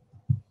example.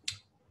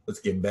 Let's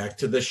get back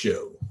to the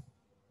show.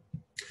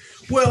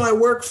 Well, I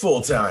work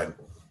full time.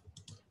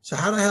 So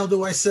how the hell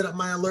do I set up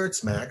my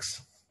alerts,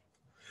 Max?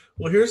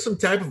 Well, here's some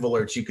type of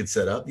alerts you could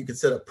set up. You could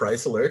set up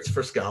price alerts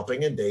for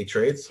scalping and day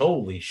trades.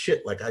 Holy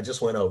shit, like I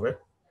just went over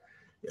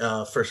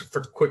for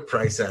quick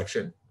price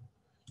action.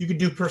 You could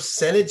do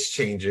percentage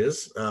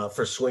changes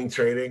for swing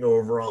trading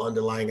or overall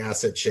underlying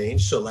asset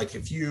change. So like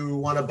if you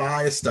want to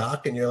buy a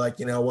stock and you're like,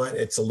 you know what,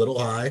 it's a little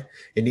high,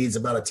 it needs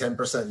about a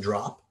 10%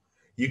 drop,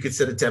 you could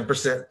set a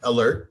 10%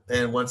 alert.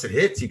 And once it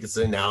hits, you could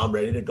say, now I'm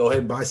ready to go ahead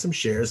and buy some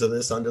shares of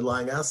this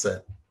underlying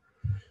asset.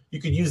 You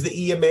could use the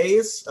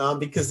EMAs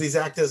because these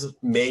act as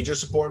major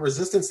support and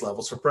resistance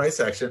levels for price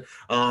action.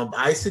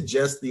 I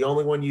suggest the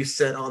only one you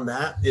set on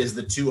that is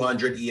the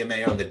 200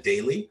 EMA on the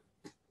daily.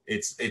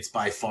 It's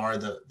by far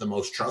the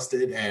most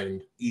trusted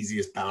and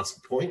easiest bounce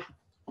point.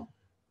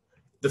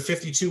 The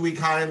 52-week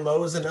high and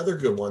low is another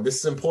good one. This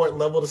is an important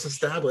level to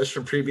establish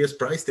from previous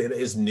price data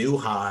is new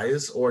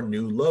highs or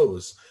new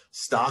lows.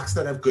 Stocks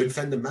that have good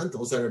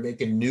fundamentals that are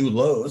making new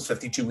lows,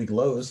 52-week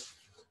lows,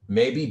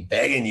 may be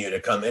begging you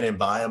to come in and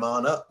buy them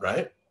on up,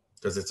 right?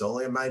 Because it's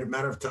only a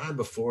matter of time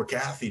before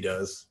Kathy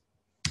does.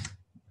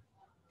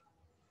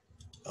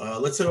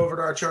 Let's head over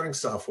to our charting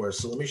software.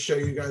 So let me show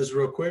you guys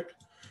real quick.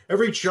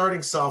 Every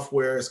charting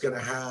software is going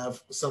to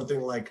have something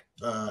like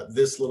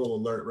this little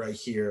alert right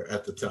here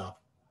at the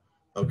top.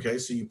 Okay,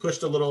 so you push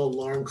the little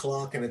alarm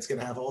clock and it's going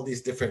to have all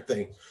these different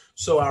things.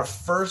 So our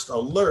first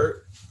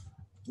alert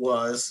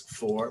was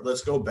for,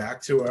 let's go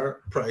back to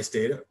our price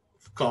data,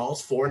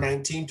 calls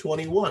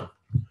 419.21.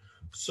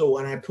 So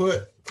when I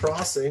put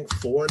crossing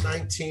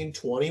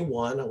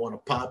 419.21, I want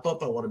to pop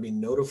up, I want to be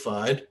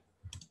notified.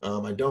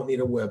 I don't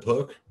need a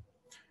webhook.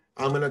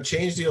 I'm going to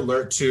change the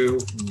alert to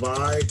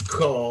buy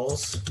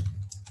calls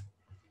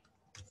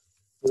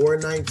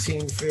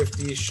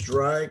 419.50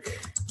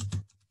 strike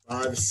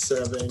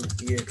 57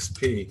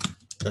 EXP.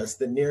 That's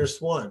the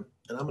nearest one.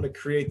 And I'm going to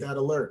create that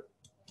alert.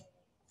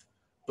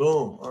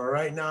 Boom. All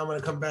right. Now I'm going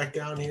to come back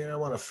down here. I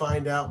want to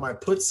find out my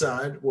put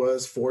side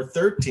was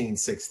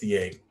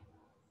 413.68.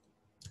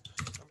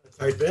 I'm going to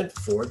type in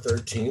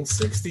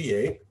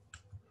 413.68.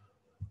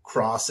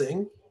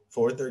 Crossing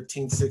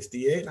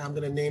 413.68. I'm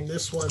going to name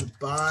this one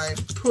buy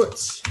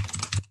puts.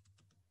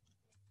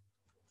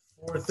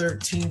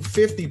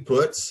 413.50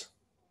 puts.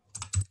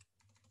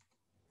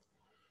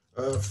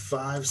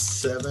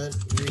 57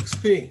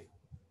 EXP,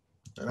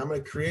 and I'm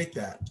going to create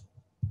that.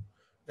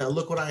 Now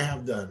look what I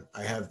have done.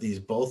 I have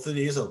both of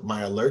these,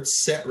 my alerts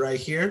set right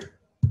here,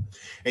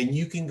 and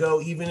you can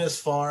go even as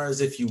far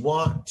as if you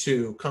want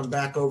to come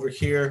back over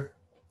here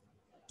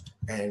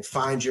and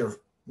find your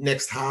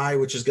next high,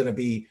 which is going to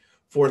be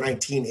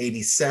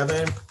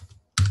 419.87.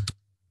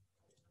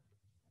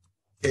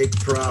 Take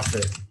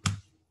profit.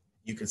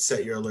 You can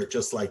set your alert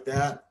just like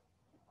that.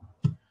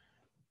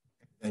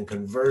 And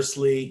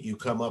conversely, you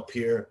come up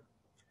here,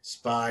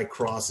 SPY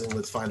crossing.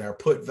 Let's find our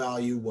put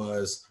value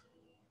was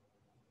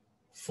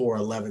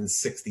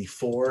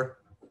 411.64.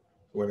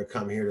 We're going to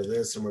come here to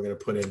this and we're going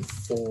to put in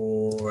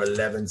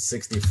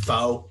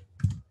 411.64.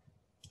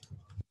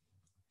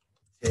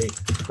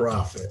 Take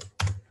profit.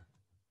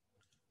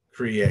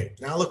 Create.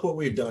 Now look what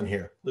we've done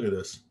here. Look at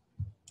this.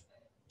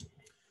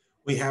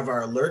 We have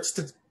our alerts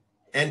to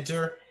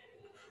enter.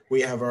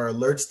 We have our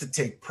alerts to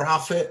take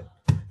profit.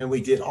 And we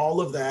did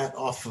all of that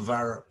off of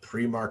our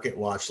pre-market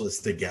watch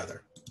list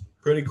together.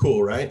 Pretty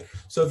cool, right?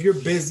 So if you're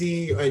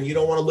busy and you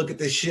don't want to look at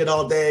this shit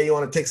all day, you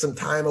want to take some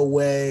time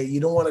away, you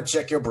don't want to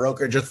check your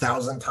brokerage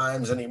 1,000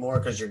 times anymore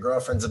because your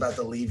girlfriend's about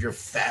to leave your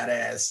fat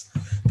ass,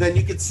 then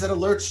you could set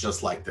alerts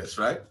just like this,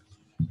 right?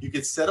 You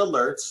could set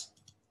alerts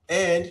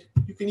and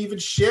you can even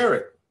share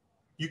it.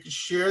 You could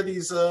share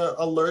these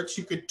alerts.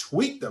 You could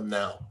tweet them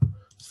now.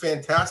 It's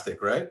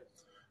fantastic, right?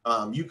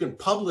 You can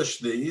publish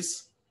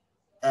these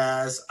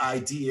as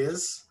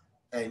ideas,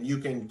 and you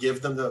can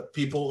give them to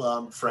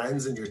people,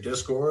 friends in your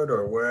Discord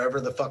or wherever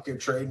the fuck you're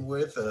trading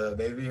with.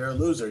 Maybe you're a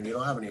loser and you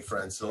don't have any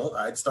friends, so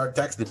I'd start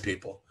texting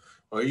people.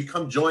 Or you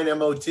come join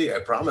MOT.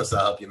 I promise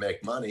I'll help you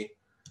make money.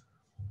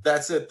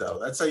 That's it, though.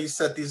 That's how you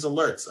set these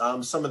alerts.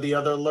 Some of the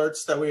other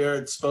alerts that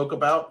we spoke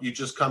about, you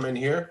just come in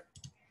here.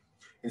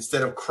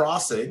 Instead of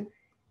crossing,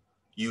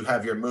 you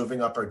have your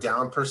moving up or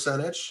down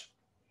percentage.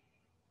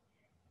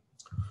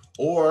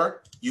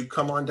 Or you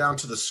come on down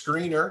to the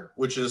screener,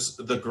 which is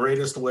the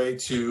greatest way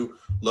to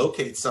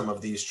locate some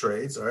of these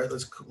trades. All right,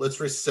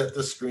 let's reset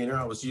the screener.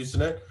 I was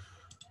using it.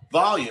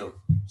 Volume.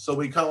 So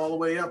we come all the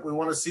way up. We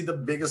want to see the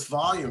biggest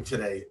volume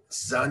today.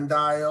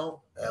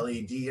 Sundial,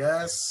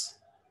 LEDS,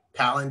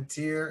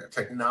 Palantir,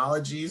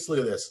 Technologies. Look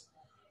at this.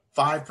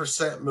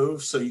 5%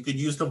 move. So you could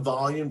use the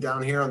volume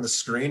down here on the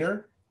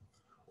screener.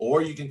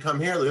 Or you can come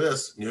here. Look at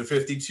this. New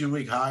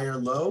 52-week high or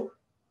low.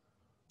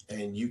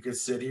 And you could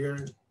sit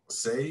here,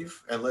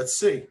 save, and let's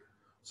see.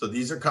 So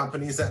these are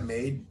companies that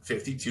made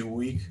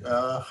 52-week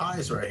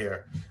highs right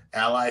here.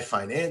 Ally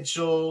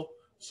Financial,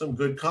 some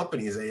good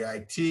companies,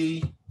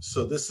 AIT.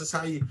 So this is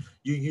how you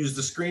use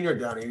the screener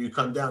down here. You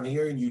come down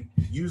here and you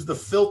use the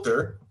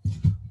filter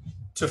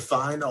to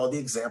find all the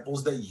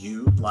examples that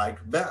you like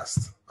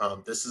best.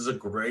 This is a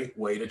great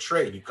way to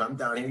trade. You come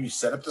down here, you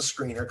set up the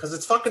screener, because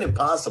it's fucking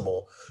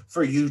impossible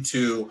for you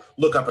to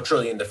look up a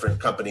trillion different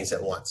companies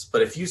at once.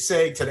 But if you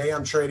say, today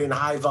I'm trading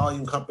high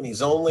volume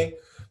companies only,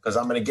 because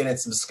I'm going to get in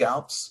some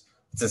scalps,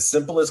 it's as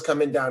simple as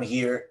coming down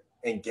here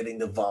and getting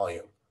the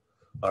volume.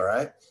 All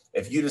right.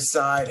 If you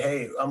decide,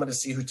 hey, I'm going to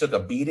see who took a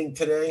beating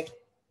today,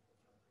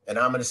 and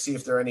I'm going to see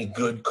if there are any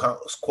good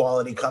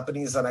quality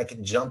companies that I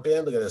can jump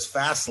in. Look at this.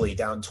 Fastly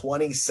down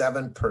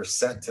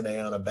 27% today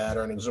on a bad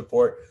earnings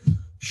report.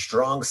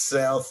 Strong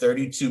sale,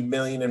 32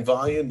 million in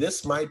volume.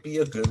 This might be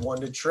a good one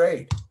to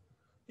trade.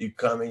 You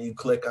come and you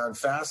click on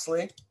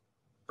Fastly,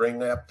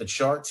 bring up the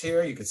charts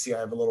here. You can see I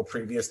have a little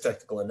previous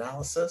technical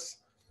analysis.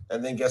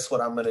 And then guess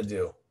what I'm going to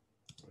do?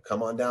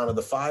 Come on down to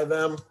the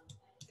 5M,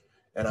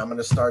 and I'm going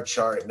to start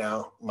charting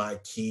out my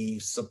key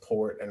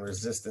support and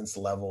resistance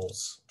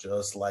levels,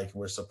 just like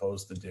we're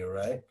supposed to do,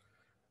 right?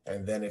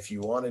 And then if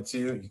you wanted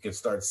to, you could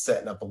start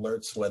setting up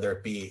alerts, whether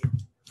it be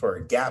for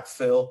a gap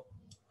fill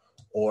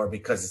or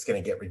because it's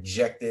going to get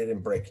rejected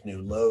and break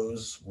new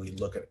lows. We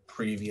look at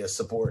previous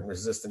support and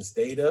resistance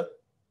data,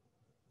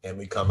 and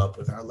we come up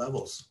with our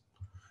levels.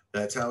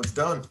 That's how it's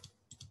done.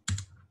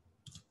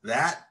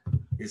 That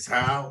is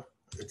how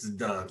it's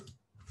done.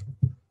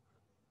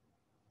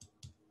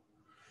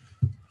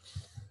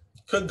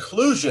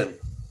 Conclusion.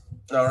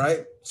 All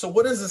right. So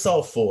what is this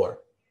all for?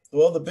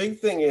 Well, the big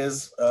thing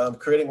is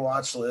creating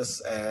watch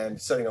lists and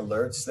setting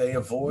alerts. They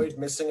avoid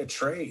missing a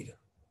trade.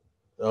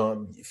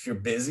 If you're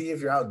busy, if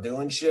you're out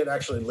doing shit,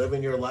 actually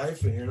living your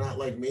life, and you're not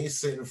like me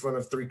sitting in front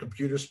of 3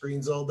 computer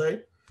screens all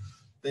day,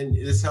 then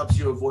this helps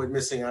you avoid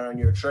missing out on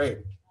your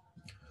trade.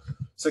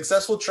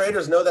 Successful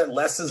traders know that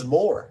less is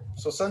more.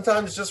 So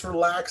sometimes just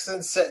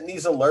relaxing, setting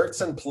these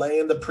alerts and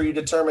playing the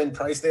predetermined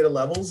price data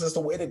levels is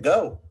the way to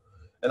go.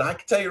 And I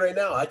can tell you right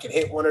now, I can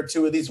hit 1 or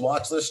 2 of these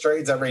watch list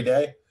trades every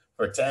day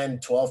for 10,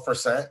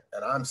 12%,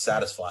 and I'm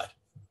satisfied.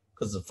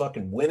 Because the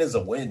fucking win is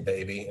a win,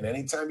 baby. And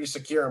anytime you're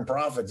securing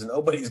profits,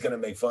 nobody's going to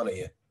make fun of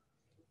you.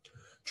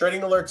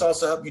 Trading alerts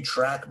also help you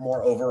track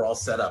more overall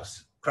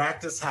setups.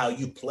 Practice how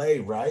you play,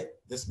 right?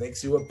 This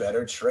makes you a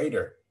better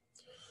trader.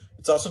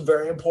 It's also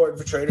very important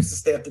for traders to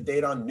stay up to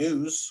date on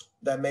news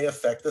that may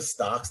affect the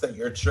stocks that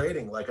you're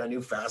trading. Like I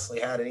knew Fastly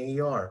had an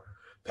ER.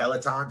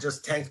 Peloton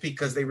just tanked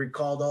because they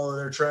recalled all of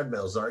their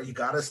treadmills. All right, you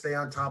got to stay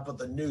on top of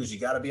the news. You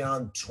got to be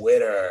on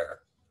Twitter.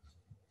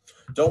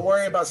 Don't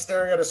worry about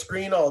staring at a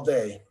screen all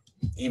day,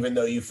 even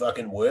though you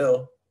fucking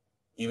will,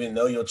 even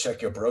though you'll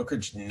check your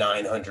brokerage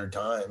 900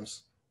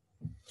 times.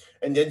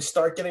 And then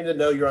start getting to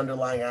know your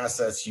underlying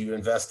assets you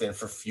invest in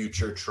for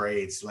future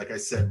trades. Like I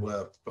said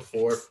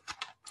before,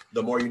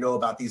 the more you know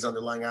about these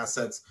underlying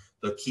assets,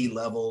 the key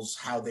levels,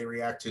 how they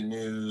react to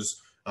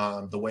news,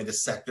 the way the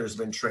sector's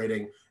been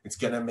trading, it's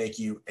going to make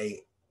you a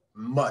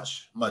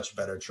much, much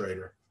better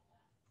trader.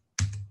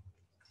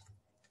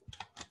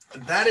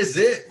 And that is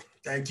it.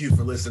 Thank you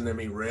for listening to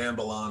me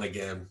ramble on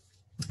again.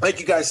 Thank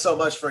you guys so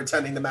much for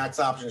attending the Max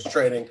Options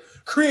Trading,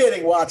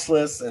 Creating Watch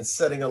Lists, and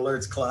Setting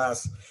Alerts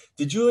class.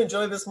 Did you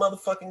enjoy this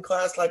motherfucking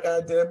class like I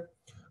did?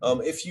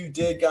 If you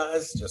did,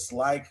 guys, just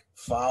like,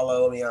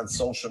 follow me on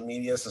social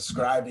media,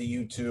 subscribe to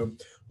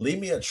YouTube, leave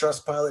me a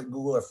Trustpilot,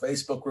 Google, or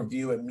Facebook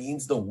review. It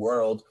means the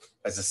world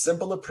as a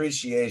simple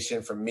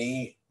appreciation for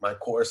me, my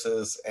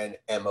courses, and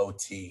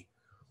MOT.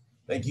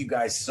 Thank you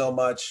guys so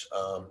much.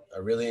 I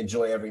really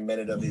enjoy every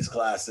minute of these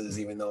classes,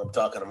 even though I'm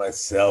talking to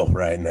myself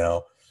right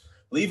now.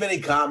 Leave any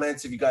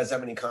comments if you guys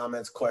have any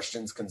comments,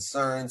 questions,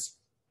 concerns.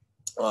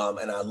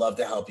 And I'd love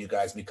to help you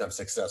guys become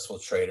successful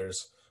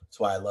traders. That's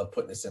why I love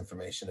putting this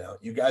information out.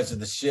 You guys are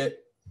the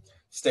shit.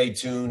 Stay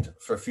tuned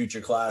for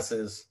future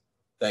classes.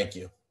 Thank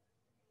you.